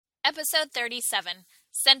Episode 37,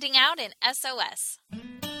 Sending Out an SOS.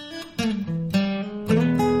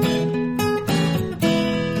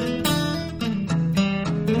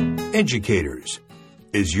 Educators,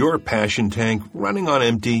 is your passion tank running on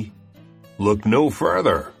empty? Look no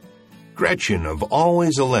further. Gretchen of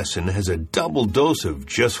Always a Lesson has a double dose of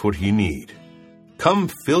just what you need. Come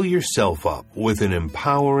fill yourself up with an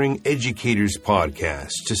empowering educators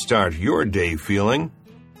podcast to start your day feeling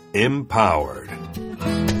empowered.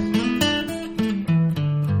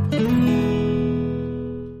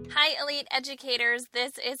 Hi, Elite Educators.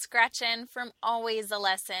 This is Gretchen from Always a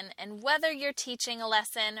Lesson. And whether you're teaching a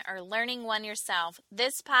lesson or learning one yourself,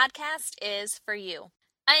 this podcast is for you.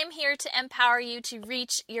 I am here to empower you to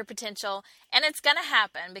reach your potential, and it's going to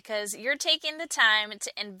happen because you're taking the time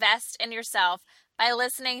to invest in yourself by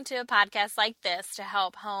listening to a podcast like this to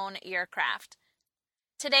help hone your craft.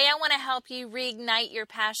 Today, I want to help you reignite your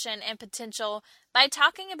passion and potential by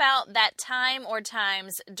talking about that time or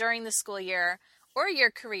times during the school year or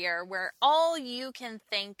your career where all you can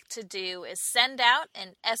think to do is send out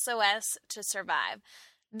an SOS to survive.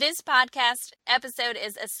 This podcast episode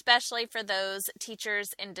is especially for those teachers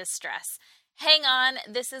in distress. Hang on,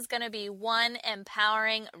 this is going to be one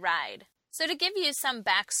empowering ride. So to give you some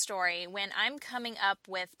backstory, when I'm coming up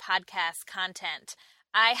with podcast content,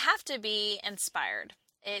 I have to be inspired.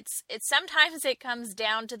 It's sometimes it comes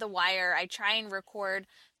down to the wire. I try and record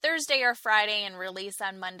Thursday or Friday and release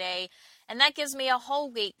on Monday, and that gives me a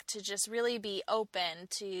whole week to just really be open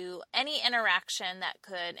to any interaction that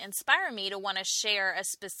could inspire me to want to share a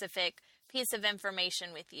specific piece of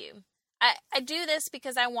information with you. I do this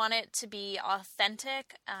because I want it to be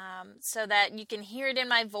authentic, so that you can hear it in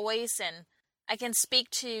my voice and I can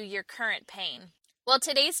speak to your current pain. Well,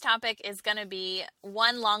 today's topic is going to be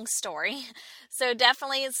one long story, so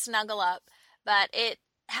definitely snuggle up, but it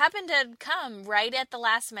happened to come right at the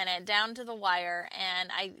last minute, down to the wire,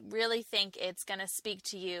 and I really think it's going to speak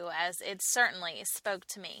to you as it certainly spoke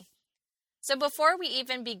to me. So before we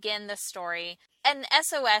even begin the story, an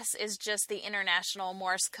SOS is just the International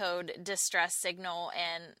Morse Code distress signal,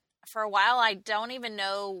 and for a while I don't even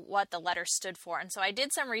know what the letters stood for, and so I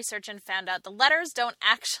did some research and found out the letters don't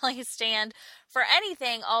actually stand for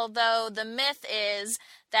anything, although the myth is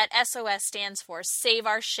that SOS stands for Save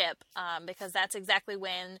Our Ship, because that's exactly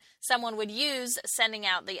when someone would use sending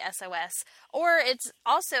out the SOS, or it's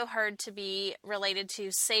also heard to be related to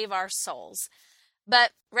Save Our Souls.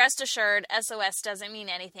 But rest assured, SOS doesn't mean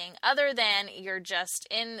anything other than you're just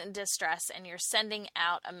in distress and you're sending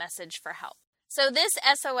out a message for help. So this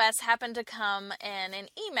SOS happened to come in an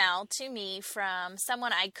email to me from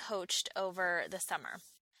someone I coached over the summer.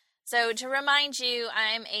 So to remind you,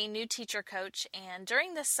 I'm a new teacher coach, and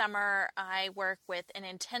during the summer, I work with an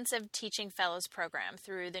intensive teaching fellows program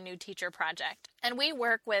through the New Teacher Project. And we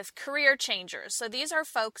work with career changers. So these are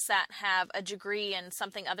folks that have a degree in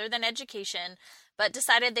something other than education, but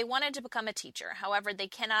decided they wanted to become a teacher. However, they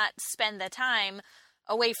cannot spend the time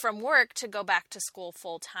away from work to go back to school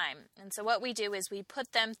full time. And so what we do is we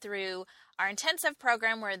put them through our intensive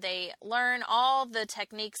program where they learn all the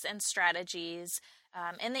techniques and strategies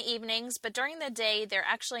in the evenings, but during the day, they're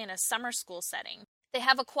actually in a summer school setting. They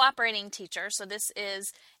have a cooperating teacher, so this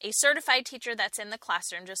is a certified teacher that's in the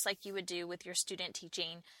classroom, just like you would do with your student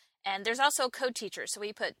teaching. And there's also a co-teacher, so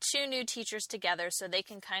we put two new teachers together so they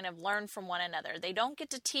can kind of learn from one another. They don't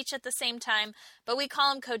get to teach at the same time, but we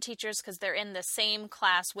call them co-teachers because they're in the same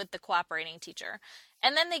class with the cooperating teacher.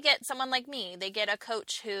 And then they get someone like me. They get a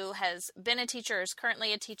coach who has been a teacher, is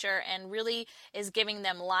currently a teacher, and really is giving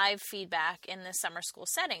them live feedback in the summer school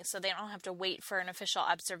setting so they don't have to wait for an official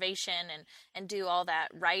observation and do all that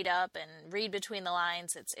write up and read between the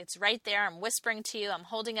lines. It's right there. I'm whispering to you. I'm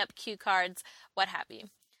holding up cue cards, what have you.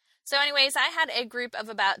 So anyways, I had a group of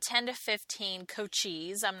about 10 to 15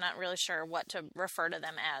 coachees. I'm not really sure what to refer to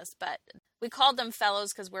them as, but we called them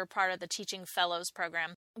fellows because we're part of the Teaching Fellows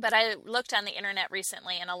program. But I looked on the internet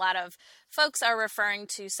recently, and a lot of folks are referring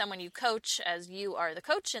to someone you coach as you are the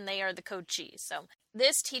coach and they are the coachee. So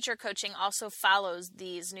this teacher coaching also follows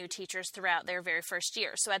these new teachers throughout their very first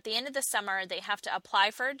year. So at the end of the summer, they have to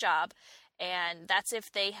apply for a job. And that's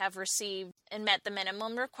if they have received and met the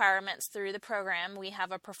minimum requirements through the program. We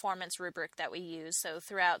have a performance rubric that we use. So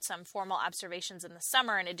throughout some formal observations in the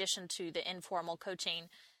summer, in addition to the informal coaching,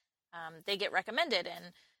 they get recommended.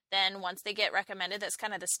 And then once they get recommended, that's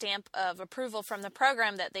kind of the stamp of approval from the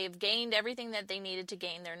program that they've gained everything that they needed to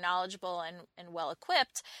gain. They're knowledgeable and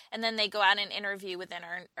well-equipped. And then they go out and interview within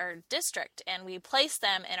our district. And we place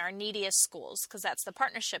them in our neediest schools because that's the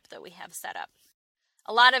partnership that we have set up.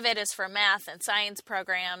 A lot of it is for math and science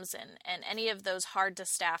programs and any of those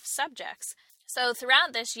hard-to-staff subjects. So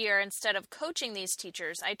throughout this year, instead of coaching these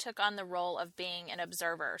teachers, I took on the role of being an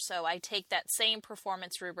observer. So I take that same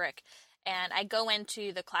performance rubric and I go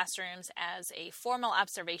into the classrooms as a formal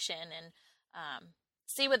observation and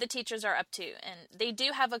see what the teachers are up to. And they do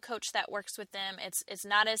have a coach that works with them. It's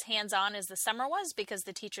not as hands-on as the summer was because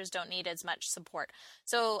the teachers don't need as much support.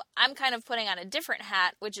 So I'm kind of putting on a different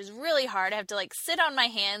hat, which is really hard. I have to sit on my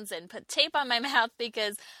hands and put tape on my mouth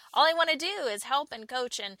because all I want to do is help and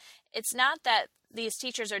coach. And it's not that these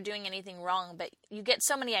teachers are doing anything wrong, but you get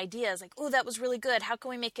so many ideas oh, that was really good. How can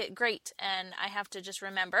we make it great? And I have to just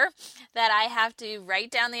remember that I have to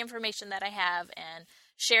write down the information that I have and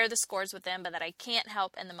share the scores with them, but that I can't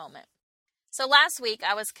help in the moment. So last week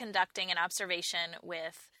I was conducting an observation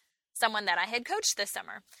with someone that I had coached this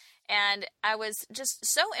summer, and I was just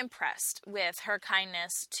so impressed with her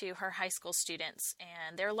kindness to her high school students,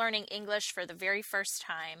 and they're learning English for the very first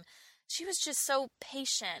time. She was just so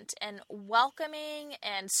patient and welcoming,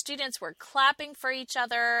 and students were clapping for each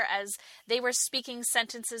other as they were speaking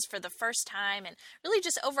sentences for the first time and really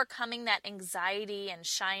just overcoming that anxiety and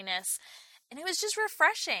shyness. And it was just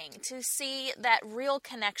refreshing to see that real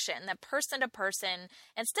connection, that person to person,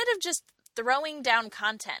 instead of just throwing down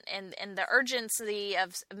content and the urgency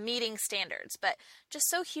of meeting standards, but just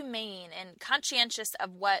so humane and conscientious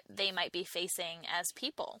of what they might be facing as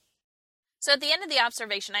people. So at the end of the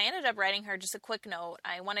observation, I ended up writing her just a quick note.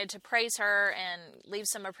 I wanted to praise her and leave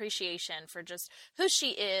some appreciation for just who she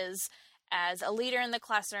is as a leader in the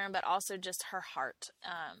classroom, but also just her heart.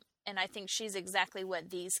 And I think she's exactly what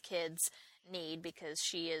these kids need because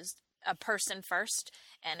she is a person first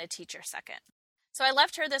and a teacher second. So I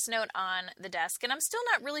left her this note on the desk, and I'm still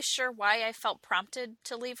not really sure why I felt prompted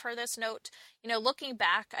to leave her this note. Looking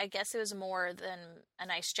back, I guess it was more than a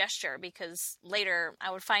nice gesture because later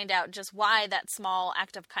I would find out just why that small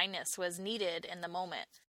act of kindness was needed in the moment.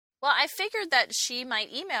 Well, I figured that she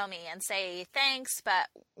might email me and say thanks, but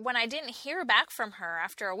when I didn't hear back from her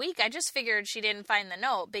after a week, I just figured she didn't find the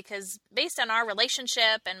note because based on our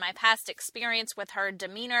relationship and my past experience with her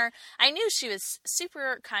demeanor, I knew she was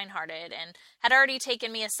super kind-hearted and had already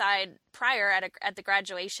taken me aside prior at the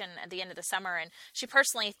graduation at the end of the summer, and she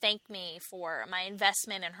personally thanked me for my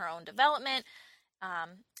investment in her own development.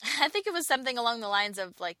 I think it was something along the lines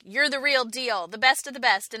of you're the real deal, the best of the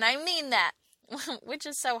best, and I mean that. Which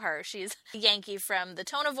is so her. She's a Yankee from the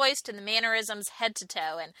tone of voice to the mannerisms head to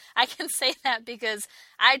toe. And I can say that because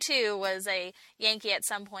I too was a Yankee at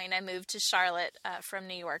some point. I moved to Charlotte from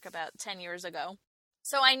New York about 10 years ago.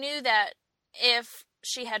 So I knew that if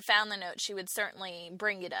she had found the note, she would certainly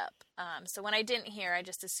bring it up. So when I didn't hear, I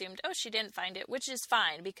just assumed, she didn't find it, which is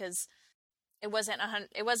fine because it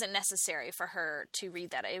wasn't necessary for her to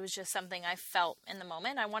read that. It was just something I felt in the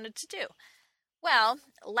moment I wanted to do. Well,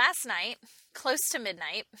 last night, close to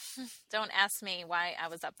midnight, don't ask me why I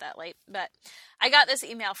was up that late, but I got this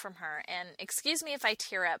email from her, and excuse me if I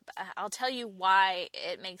tear up. I'll tell you why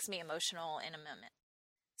it makes me emotional in a moment.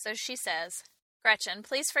 So she says, Gretchen,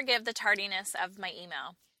 please forgive the tardiness of my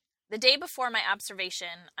email. The day before my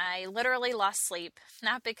observation, I literally lost sleep,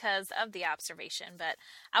 not because of the observation, but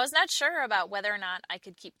I was not sure about whether or not I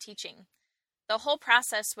could keep teaching. The whole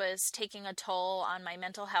process was taking a toll on my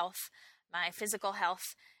mental health, my physical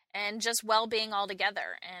health, and just well-being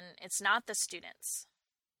altogether. And it's not the students.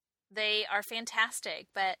 They are fantastic,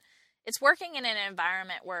 but it's working in an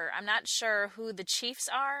environment where I'm not sure who the Chiefs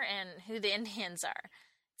are and who the Indians are.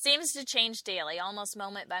 It seems to change daily, almost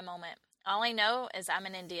moment by moment. All I know is I'm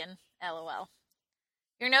an Indian, LOL.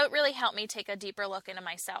 Your note really helped me take a deeper look into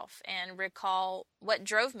myself and recall what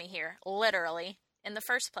drove me here, literally, in the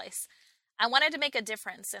first place. I wanted to make a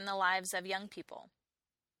difference in the lives of young people.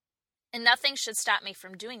 And nothing should stop me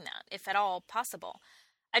from doing that, if at all possible.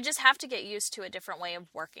 I just have to get used to a different way of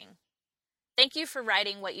working. Thank you for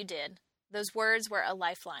writing what you did. Those words were a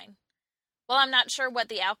lifeline. While I'm not sure what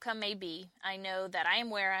the outcome may be, I know that I am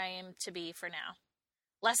where I am to be for now.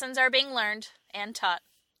 Lessons are being learned and taught.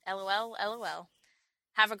 LOL, LOL.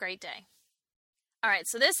 Have a great day. All right,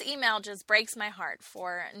 so this email just breaks my heart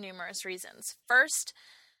for numerous reasons. First,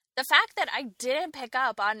 the fact that I didn't pick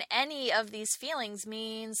up on any of these feelings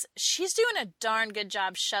means she's doing a darn good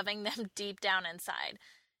job shoving them deep down inside.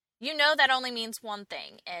 You know that only means one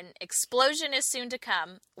thing: an explosion is soon to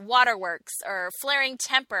come, waterworks, or flaring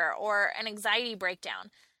temper, or an anxiety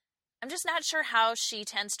breakdown. I'm just not sure how she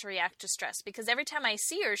tends to react to stress because every time I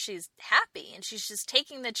see her, she's happy and she's just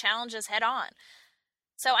taking the challenges head on.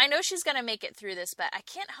 So I know she's going to make it through this, but I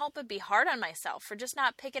can't help but be hard on myself for just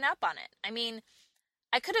not picking up on it. I mean,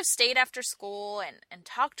 I could have stayed after school and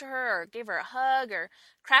talked to her or gave her a hug or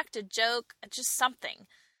cracked a joke, just something.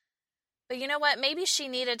 But you know what? Maybe she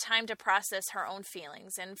needed time to process her own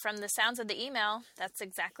feelings. And from the sounds of the email, that's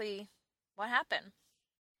exactly what happened.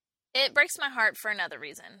 It breaks my heart for another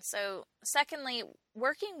reason. So, secondly,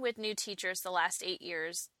 working with new teachers the last 8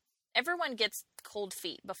 years, everyone gets cold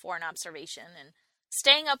feet before an observation, and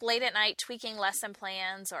staying up late at night tweaking lesson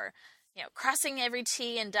plans, or crossing every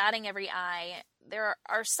T and dotting every I. There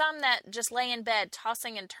are some that just lay in bed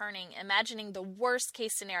tossing and turning, imagining the worst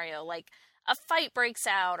case scenario, like a fight breaks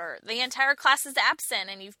out, or the entire class is absent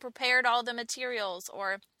and you've prepared all the materials,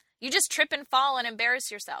 or you just trip and fall and embarrass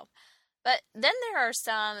yourself. But then there are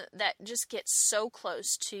some that just get so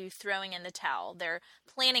close to throwing in the towel. They're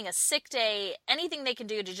planning a sick day, anything they can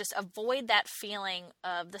do to just avoid that feeling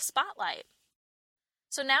of the spotlight.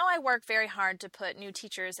 So now I work very hard to put new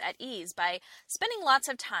teachers at ease by spending lots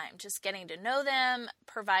of time just getting to know them,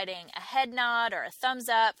 providing a head nod or a thumbs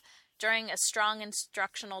up during a strong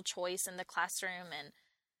instructional choice in the classroom, and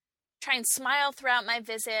try and smile throughout my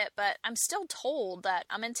visit, but I'm still told that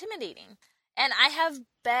I'm intimidating. And I have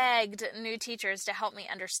begged new teachers to help me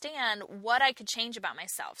understand what I could change about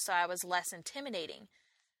myself so I was less intimidating.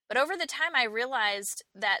 But over the time, I realized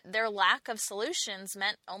that their lack of solutions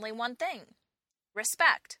meant only one thing: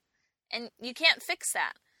 respect. And you can't fix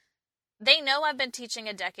that. They know I've been teaching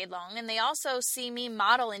a decade long, and they also see me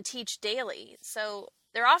model and teach daily. So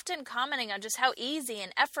they're often commenting on just how easy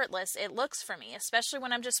and effortless it looks for me, especially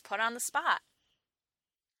when I'm just put on the spot.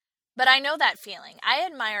 But I know that feeling. I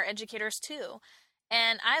admire educators too.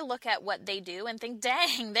 And I look at what they do and think,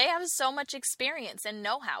 dang, they have so much experience and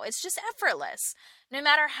know-how. It's just effortless. No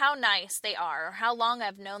matter how nice they are or how long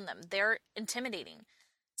I've known them, they're intimidating.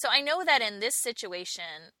 So I know that in this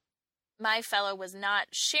situation, my fellow was not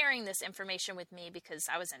sharing this information with me because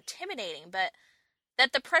I was intimidating, but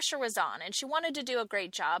that the pressure was on and she wanted to do a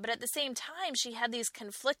great job. But at the same time, she had these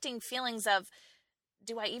conflicting feelings of,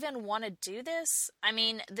 do I even want to do this? I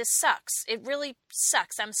mean, this sucks. It really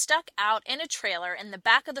sucks. I'm stuck out in a trailer in the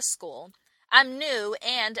back of the school. I'm new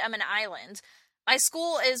and I'm an island. My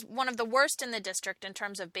school is one of the worst in the district in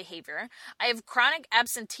terms of behavior. I have chronic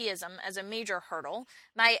absenteeism as a major hurdle.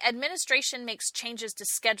 My administration makes changes to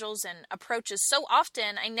schedules and approaches so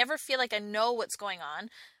often I never feel like I know what's going on.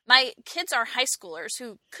 My kids are high schoolers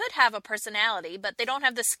who could have a personality, but they don't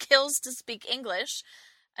have the skills to speak English.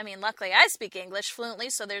 I mean, luckily I speak English fluently,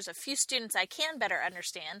 so there's a few students I can better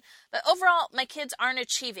understand. But overall, my kids aren't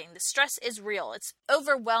achieving. The stress is real. It's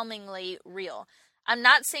overwhelmingly real. I'm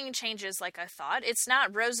not seeing changes like I thought. It's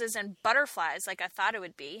not roses and butterflies like I thought it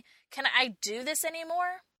would be. Can I do this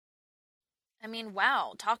anymore? I mean,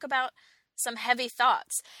 wow, talk about some heavy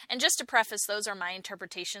thoughts. And just to preface, those are my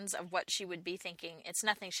interpretations of what she would be thinking. It's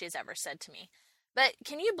nothing she's ever said to me. But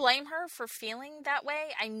can you blame her for feeling that way?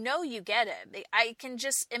 I know you get it. I can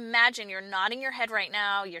just imagine you're nodding your head right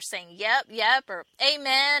now. You're saying, yep, or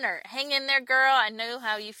amen, or hang in there, girl. I know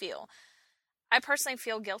how you feel. I personally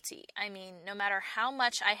feel guilty. I mean, no matter how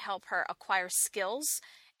much I help her acquire skills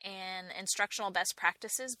and instructional best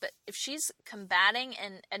practices, but if she's combating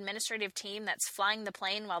an administrative team that's flying the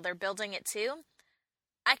plane while they're building it too,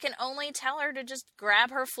 I can only tell her to just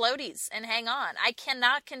grab her floaties and hang on. I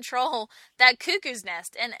cannot control that cuckoo's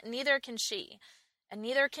nest, and neither can she. And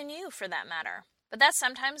neither can you, for that matter. But that's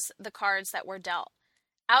sometimes the cards that we're dealt.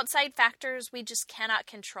 Outside factors we just cannot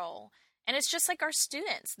control. And it's just like our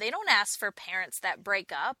students. They don't ask for parents that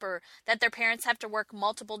break up or that their parents have to work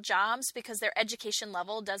multiple jobs because their education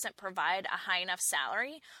level doesn't provide a high enough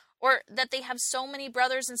salary, or that they have so many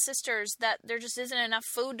brothers and sisters that there just isn't enough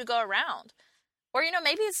food to go around. Or,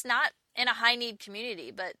 maybe it's not in a high-need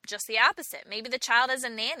community, but just the opposite. Maybe the child is a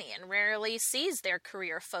nanny and rarely sees their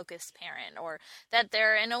career-focused parent, or that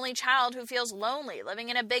they're an only child who feels lonely, living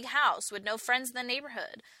in a big house with no friends in the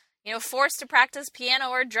neighborhood. Forced to practice piano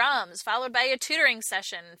or drums, followed by a tutoring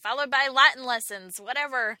session, followed by Latin lessons,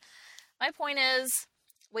 whatever. My point is,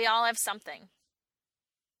 we all have something.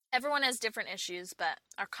 Everyone has different issues, but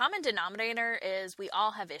our common denominator is we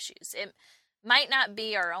all have issues. It might not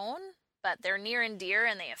be our own, but they're near and dear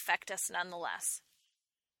and they affect us nonetheless.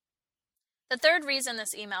 The third reason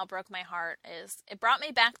this email broke my heart is it brought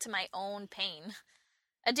me back to my own pain.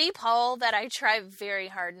 A deep hole that I try very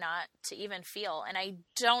hard not to even feel, and I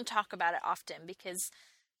don't talk about it often because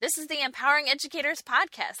this is the Empowering Educators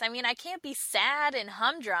podcast. I mean, I can't be sad and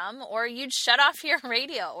humdrum or you'd shut off your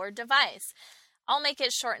radio or device. I'll make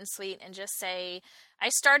it short and sweet and just say, I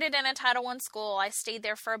started in a Title I school. I stayed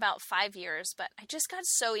there for about 5 years, but I just got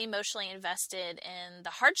so emotionally invested in the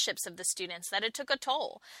hardships of the students that it took a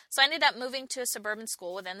toll. So I ended up moving to a suburban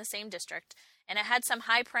school within the same district, and it had some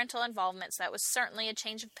high parental involvement, so that was certainly a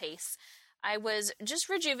change of pace. I was just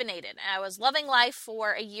rejuvenated. I was loving life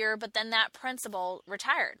for a year, but then that principal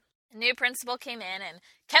retired. A new principal came in and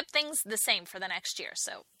kept things the same for the next year.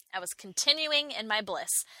 So I was continuing in my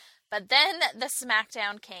bliss. But then the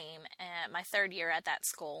smackdown came at my third year at that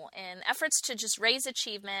school. In efforts to just raise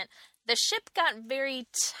achievement, the ship got very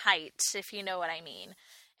tight, if you know what I mean.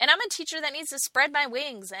 And I'm a teacher that needs to spread my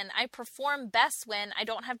wings, and I perform best when I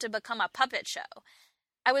don't have to become a puppet show.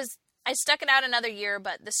 I stuck it out another year,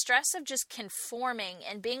 but the stress of just conforming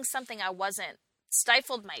and being something I wasn't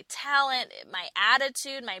stifled my talent, my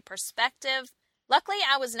attitude, my perspective. Luckily,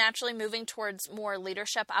 I was naturally moving towards more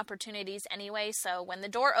leadership opportunities anyway, so when the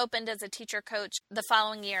door opened as a teacher coach the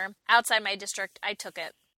following year outside my district, I took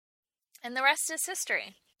it. And the rest is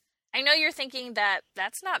history. I know you're thinking that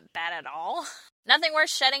that's not bad at all. Nothing worth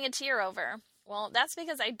shedding a tear over. Well, that's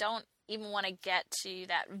because I don't even want to get to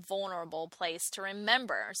that vulnerable place to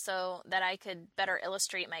remember so that I could better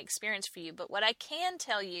illustrate my experience for you. But what I can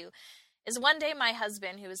tell you is one day my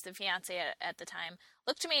husband, who was the fiance at the time,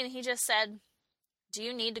 looked at me and he just said, "Do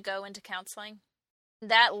you need to go into counseling?"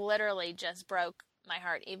 That literally just broke my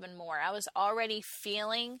heart even more. I was already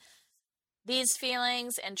feeling these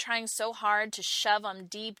feelings and trying so hard to shove them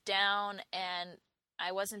deep down, and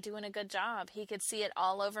I wasn't doing a good job. He could see it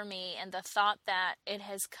all over me, and the thought that it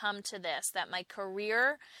has come to this, that my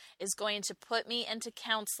career is going to put me into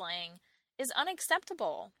counseling, is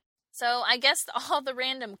unacceptable. So I guess all the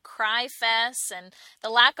random cry fests and the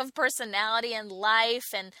lack of personality in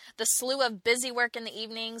life and the slew of busy work in the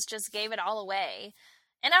evenings just gave it all away.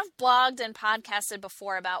 And I've blogged and podcasted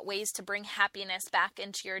before about ways to bring happiness back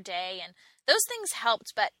into your day, and those things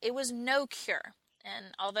helped, but it was no cure.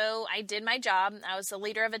 And although I did my job, I was the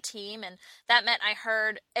leader of a team, and that meant I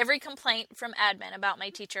heard every complaint from admin about my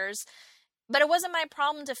teachers, but it wasn't my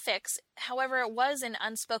problem to fix. However, it was an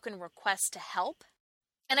unspoken request to help.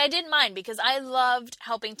 And I didn't mind because I loved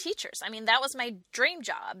helping teachers. I mean, that was my dream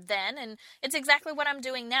job then, and it's exactly what I'm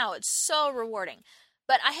doing now. It's so rewarding.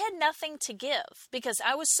 But I had nothing to give because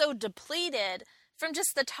I was so depleted from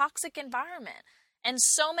just the toxic environment. And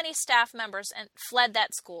so many staff members fled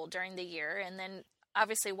that school during the year, and then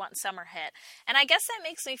obviously once summer hit. And I guess that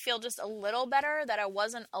makes me feel just a little better that I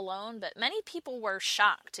wasn't alone, but many people were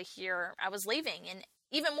shocked to hear I was leaving, and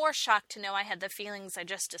even more shocked to know I had the feelings I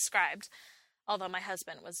just described, although my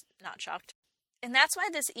husband was not shocked. And that's why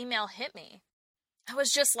this email hit me. I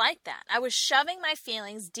was just like that. I was shoving my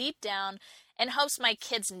feelings deep down in hopes my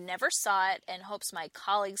kids never saw it, and hopes my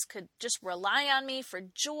colleagues could just rely on me for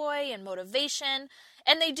joy and motivation.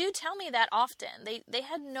 And they do tell me that often. They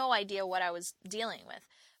had no idea what I was dealing with.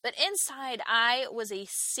 But inside, I was a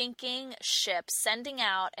sinking ship sending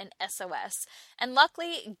out an SOS. And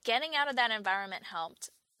luckily, getting out of that environment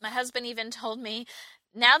helped. My husband even told me,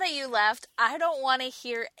 "Now that you left, I don't want to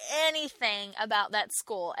hear anything about that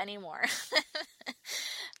school anymore."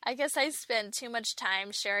 I guess I spent too much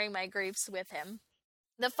time sharing my griefs with him.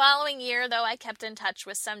 The following year, though, I kept in touch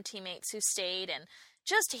with some teammates who stayed, and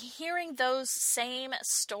just hearing those same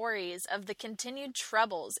stories of the continued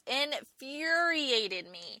troubles infuriated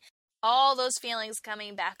me. All those feelings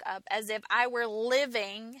coming back up as if I were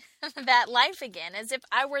living that life again, as if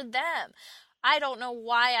I were them. I don't know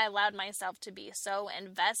why I allowed myself to be so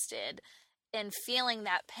invested in feeling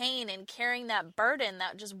that pain and carrying that burden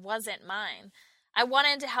that just wasn't mine. I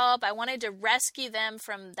wanted to help. I wanted to rescue them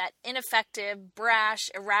from that ineffective, brash,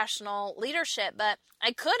 irrational leadership, but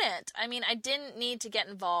I couldn't. I mean, I didn't need to get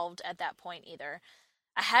involved at that point either.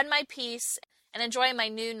 I had my peace and enjoying my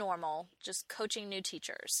new normal, just coaching new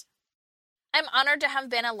teachers. I'm honored to have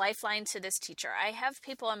been a lifeline to this teacher. I have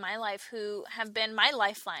people in my life who have been my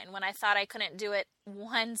lifeline when I thought I couldn't do it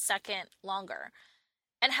 1 second longer.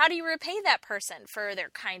 And how do you repay that person for their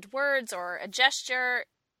kind words or a gesture?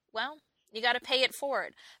 Well, you got to pay it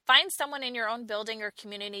forward. Find someone in your own building or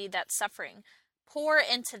community that's suffering. Pour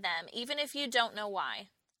into them, even if you don't know why.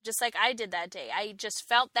 Just like I did that day. I just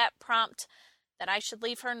felt that prompt that I should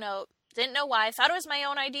leave her a note. Didn't know why. Thought it was my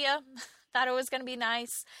own idea. Thought it was going to be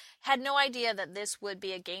nice. Had no idea that this would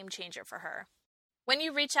be a game changer for her. When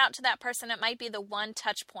you reach out to that person, it might be the one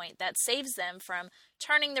touch point that saves them from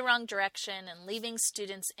turning the wrong direction and leaving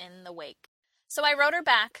students in the wake. So I wrote her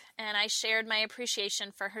back, and I shared my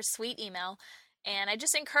appreciation for her sweet email, and I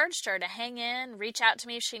just encouraged her to hang in, reach out to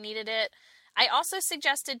me if she needed it. I also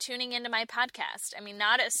suggested tuning into my podcast. I mean,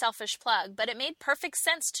 not a selfish plug, but it made perfect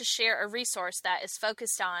sense to share a resource that is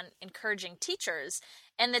focused on encouraging teachers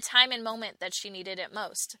in the time and moment that she needed it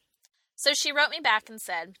most. So she wrote me back and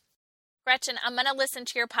said, "Gretchen, I'm going to listen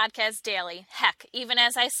to your podcast daily. Heck, even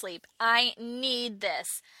as I sleep. I need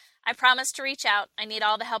this. I promise to reach out. I need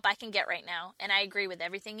all the help I can get right now, and I agree with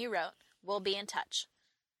everything you wrote. We'll be in touch.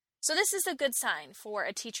 So this is a good sign for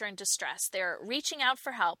a teacher in distress. They're reaching out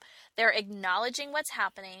for help. They're acknowledging what's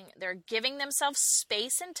happening. They're giving themselves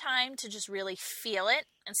space and time to just really feel it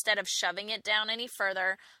instead of shoving it down any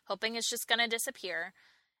further, hoping it's just going to disappear.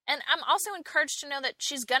 And I'm also encouraged to know that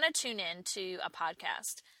she's going to tune in to a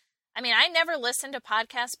podcast. I mean, I never listened to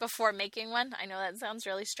podcasts before making one. I know that sounds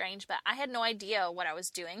really strange, but I had no idea what I was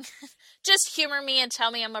doing. Just humor me and tell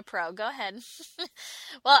me I'm a pro. Go ahead.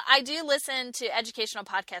 Well, I do listen to educational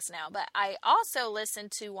podcasts now, but I also listen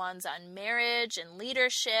to ones on marriage and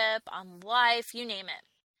leadership, on life, you name it.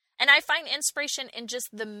 And I find inspiration in just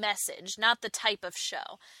the message, not the type of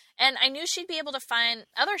show. And I knew she'd be able to find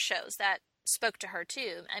other shows that spoke to her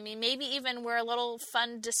too. I mean, maybe even were a little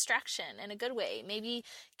fun distraction in a good way. Maybe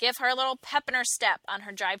give her a little pep in her step on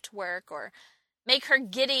her drive to work, or make her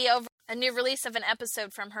giddy over a new release of an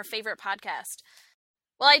episode from her favorite podcast.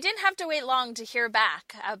 Well, I didn't have to wait long to hear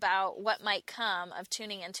back about what might come of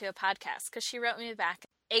tuning into a podcast, because she wrote me back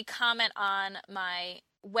a comment on my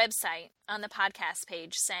website on the podcast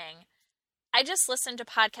page saying, "I just listened to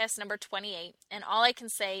podcast number 28, and all I can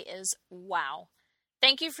say is, wow.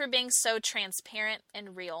 Thank you for being so transparent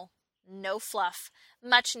and real. No fluff.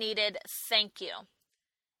 Much needed. Thank you."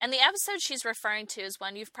 And the episode she's referring to is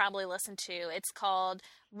one you've probably listened to. It's called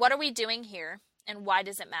 "What Are We Doing Here and Why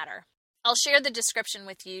Does It Matter?" I'll share the description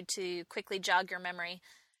with you to quickly jog your memory.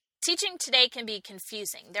 Teaching today can be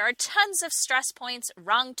confusing. There are tons of stress points,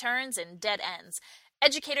 wrong turns, and dead ends.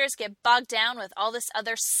 Educators get bogged down with all this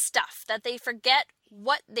other stuff that they forget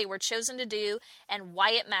what they were chosen to do and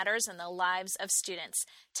why it matters in the lives of students.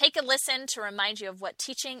 Take a listen to remind you of what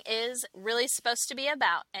teaching is really supposed to be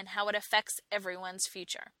about and how it affects everyone's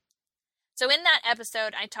future. So in that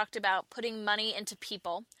episode, I talked about putting money into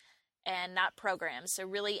people and not programs. So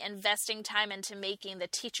really investing time into making the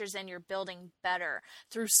teachers in your building better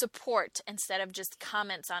through support instead of just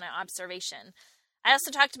comments on an observation. I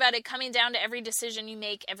also talked about it coming down to every decision you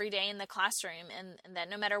make every day in the classroom, and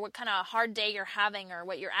that no matter what kind of hard day you're having or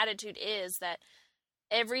what your attitude is, that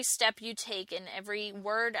every step you take and every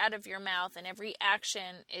word out of your mouth and every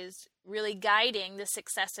action is really guiding the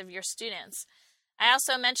success of your students. I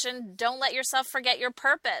also mentioned don't let yourself forget your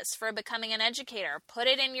purpose for becoming an educator. Put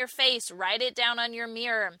it in your face, write it down on your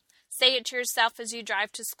mirror, say it to yourself as you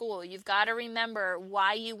drive to school. You've got to remember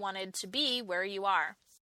why you wanted to be where you are.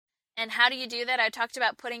 And how do you do that? I talked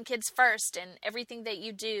about putting kids first in everything that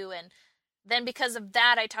you do. And then because of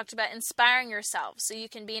that, I talked about inspiring yourself so you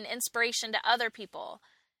can be an inspiration to other people.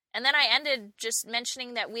 And then I ended just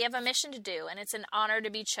mentioning that we have a mission to do, and it's an honor to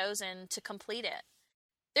be chosen to complete it.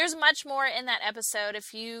 There's much more in that episode.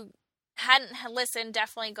 If you hadn't listened,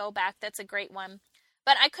 definitely go back. That's a great one.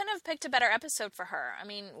 But I couldn't have picked a better episode for her. I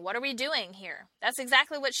mean, what are we doing here? That's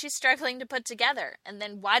exactly what she's struggling to put together. And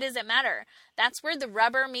then why does it matter? That's where the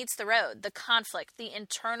rubber meets the road, the conflict, the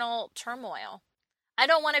internal turmoil. I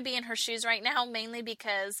don't want to be in her shoes right now, mainly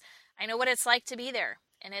because I know what it's like to be there,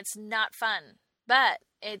 and it's not fun. But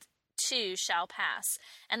it too shall pass.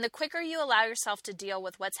 And the quicker you allow yourself to deal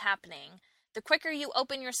with what's happening, the quicker you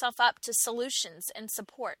open yourself up to solutions and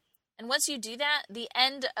support. And once you do that, the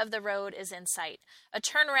end of the road is in sight. A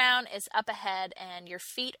turnaround is up ahead and your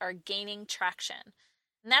feet are gaining traction.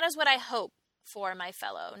 And that is what I hope for my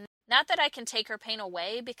fellow. Not that I can take her pain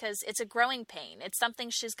away, because it's a growing pain. It's something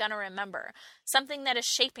she's going to remember. Something that is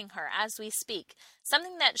shaping her as we speak.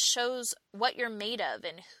 Something that shows what you're made of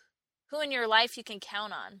and who in your life you can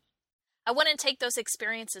count on. I wouldn't take those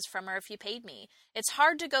experiences from her if you paid me. It's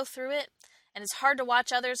hard to go through it. And it's hard to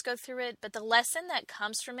watch others go through it, but the lesson that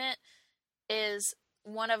comes from it is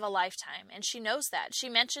one of a lifetime. And she knows that. She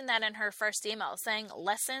mentioned that in her first email, saying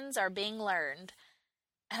lessons are being learned.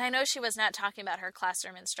 And I know she was not talking about her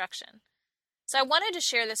classroom instruction. So I wanted to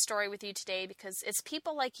share this story with you today because it's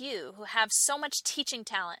people like you who have so much teaching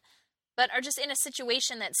talent, but are just in a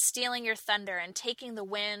situation that's stealing your thunder and taking the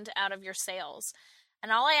wind out of your sails.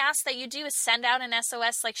 And all I ask that you do is send out an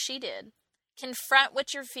SOS like she did. Confront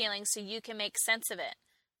what you're feeling so you can make sense of it.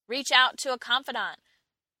 Reach out to a confidant.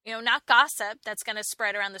 Not gossip that's going to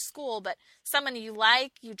spread around the school, but someone you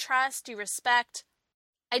like, you trust, you respect.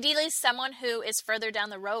 Ideally, someone who is further down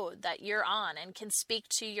the road that you're on and can speak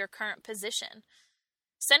to your current position.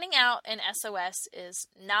 Sending out an SOS is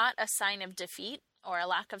not a sign of defeat or a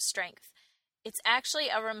lack of strength. It's actually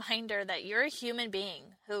a reminder that you're a human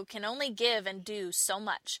being who can only give and do so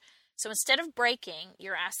much. So instead of breaking,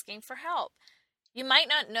 you're asking for help. You might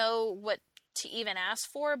not know what to even ask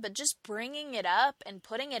for, but just bringing it up and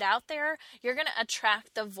putting it out there, you're going to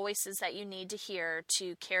attract the voices that you need to hear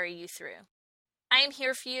to carry you through. I am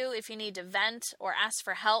here for you if you need to vent or ask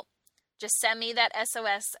for help. Just send me that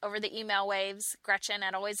SOS over the email waves,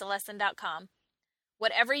 Gretchen@alwaysalesson.com.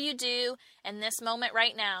 Whatever you do in this moment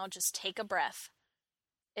right now, just take a breath.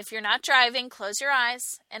 If you're not driving, close your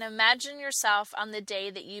eyes and imagine yourself on the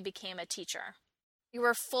day that you became a teacher. You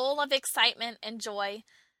were full of excitement and joy.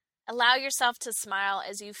 Allow yourself to smile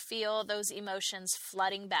as you feel those emotions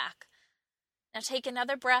flooding back. Now take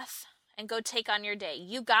another breath and go take on your day.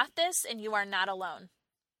 You got this, and you are not alone.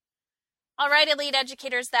 All right, Elite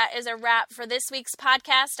Educators, that is a wrap for this week's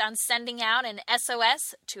podcast on sending out an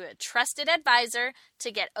SOS to a trusted advisor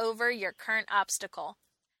to get over your current obstacle.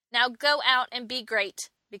 Now go out and be great,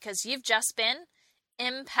 because you've just been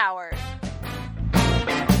empowered.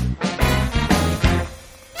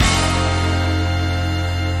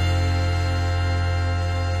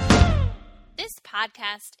 This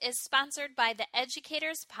podcast is sponsored by the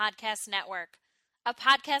Educators Podcast Network, a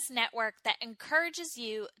podcast network that encourages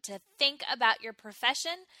you to think about your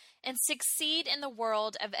profession and succeed in the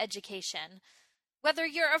world of education. Whether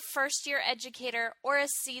you're a first-year educator or a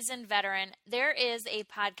seasoned veteran, there is a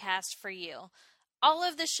podcast for you. All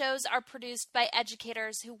of the shows are produced by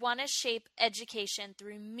educators who want to shape education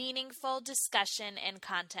through meaningful discussion and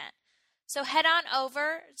content. So head on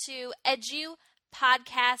over to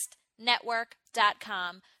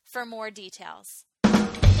edupodcastnetwork.com for more details.